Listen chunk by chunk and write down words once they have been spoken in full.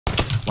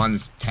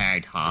One's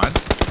tagged hard.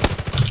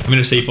 I'm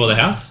going to C4 the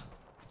house.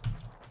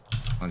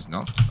 One's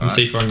not. I'm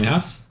C4ing the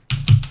house.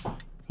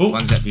 Ooh.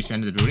 One's at this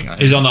end of the building.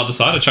 He's on the other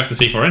side. I chucked the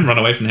C4 in. Run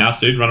away from the house,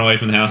 dude. Run away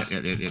from the house.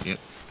 Yep.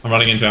 I'm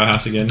running into our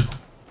house again.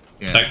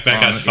 Yeah. That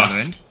guy's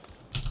fucked.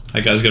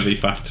 That guy's gonna be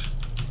fucked.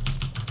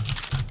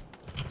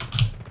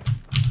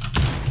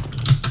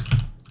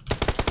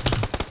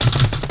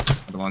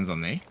 The one's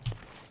on me.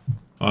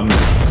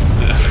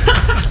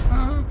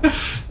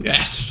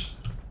 Yes.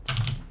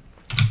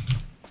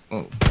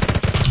 Oh.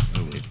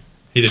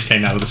 He just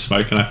came out of the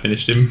smoke and I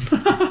finished him.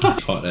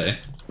 Hot, eh?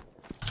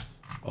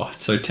 Oh,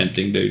 it's so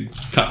tempting, dude.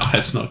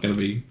 It's not gonna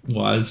be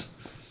wise.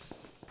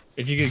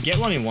 If you could get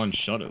one in one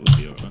shot, it would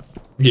be alright.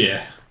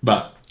 Yeah,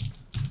 but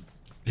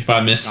if I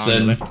miss, Car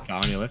then... Car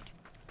on your left.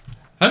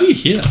 How do you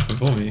hear that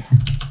before me?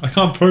 I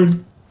can't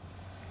prone.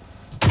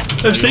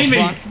 They've seen me!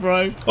 Fucked,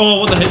 bro. Oh,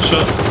 what the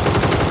headshot.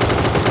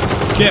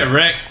 Get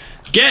wrecked.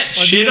 Get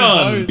shit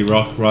on! You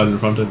rock right in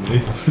front of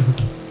me.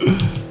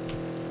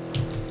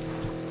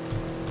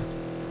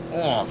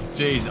 Oh,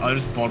 jeez, I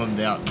just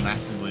bottomed out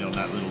massively on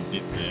that little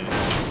dip there.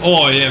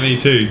 Oh, yeah, me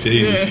too.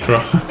 Jesus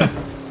Christ.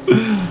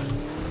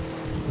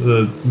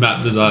 The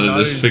map designer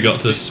just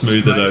forgot to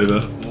smooth it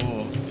over.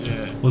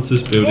 Yeah. What's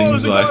this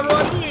building's like?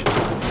 Right.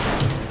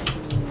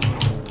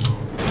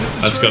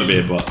 That's gotta be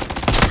a bot.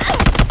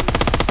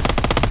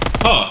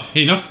 Oh,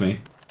 he knocked me.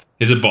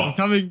 He's a bot. I'm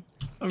coming.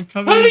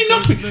 How did he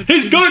knock me?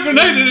 He's got a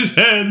grenade in his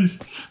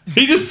hands.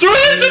 He just threw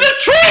it into the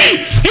tree.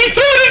 He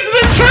threw it into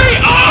the tree.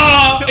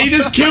 Ah! Oh, he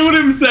just killed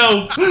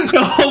himself.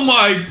 Oh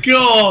my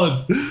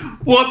god.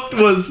 What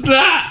was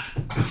that?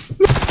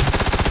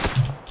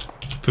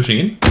 Pushing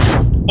in.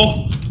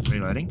 Oh.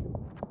 Reloading.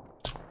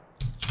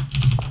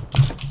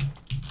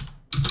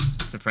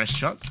 Suppressed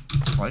shots.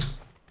 Close.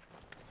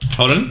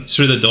 Hold on. It's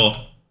through the door.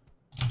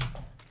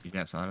 He's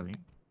outside, I think.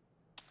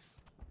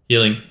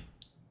 Healing.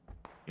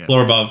 Yep.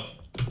 Floor above.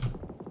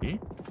 Here?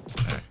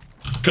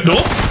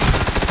 Door?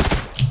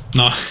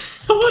 No.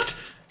 What?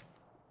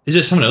 Is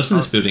there someone else in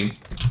this building?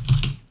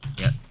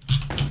 Yep.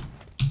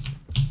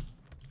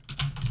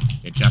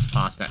 Yeah, just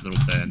past that little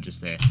berm just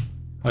there.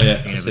 Oh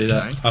yeah, I see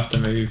that. I have to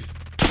move.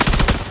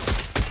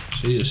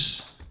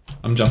 Jesus.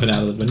 I'm jumping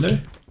out of the window.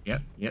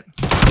 Yep. Near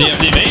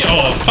me?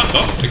 Oh, fuck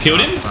off. I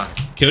killed him.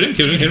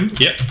 Killed him.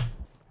 Yep.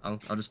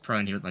 I'll just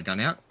prone here with my gun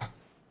out.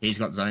 He's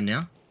got zone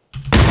now.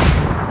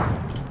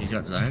 He's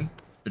got zone.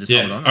 But just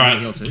hold on. I'm gonna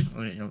heal too.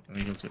 I'm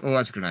gonna heal too. Oh,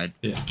 that's a grenade.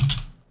 Yeah.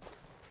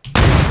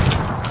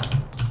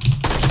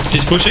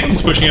 He's pushing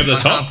over the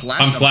top.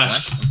 I'm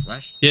flashed.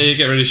 Yeah, you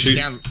get ready to shoot.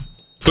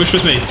 Push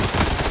with me.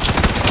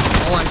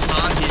 Oh,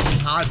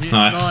 he's hard here.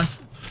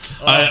 Nice.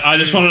 Oh, I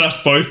just wanted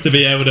us both to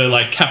be able to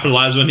like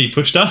capitalize when he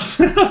pushed us.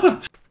 This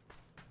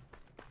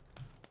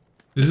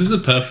is a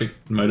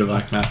perfect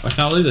motorbike map. I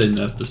can't believe they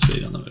nerfed the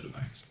speed on the motorbikes.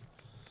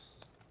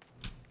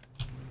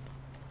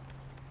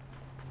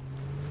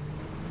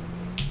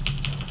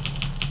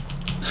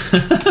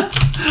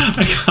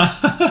 I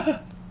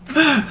can't.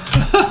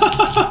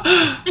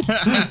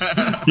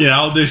 Yeah,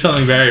 I'll do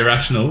something very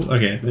irrational.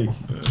 Okay, thank you.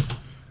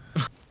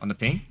 On the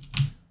ping?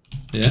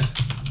 Yeah.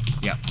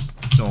 Yep.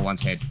 It's all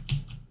one's head.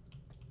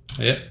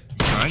 Yep.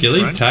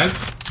 Gilly, tag.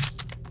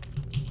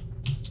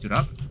 Stood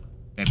up.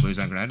 Then blue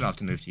zone grenade. I'll have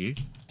to move to you.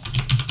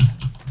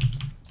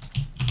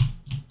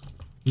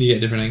 You get a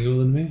different angle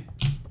than me?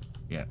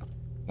 Yeah.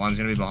 One's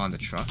gonna be behind the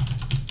truck.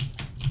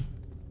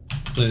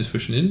 Liam's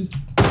pushing in.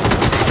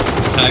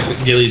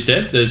 Gilly's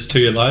dead. There's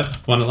two alive.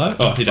 One alive.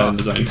 Oh, he died in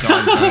the zone.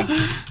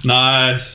 Nice.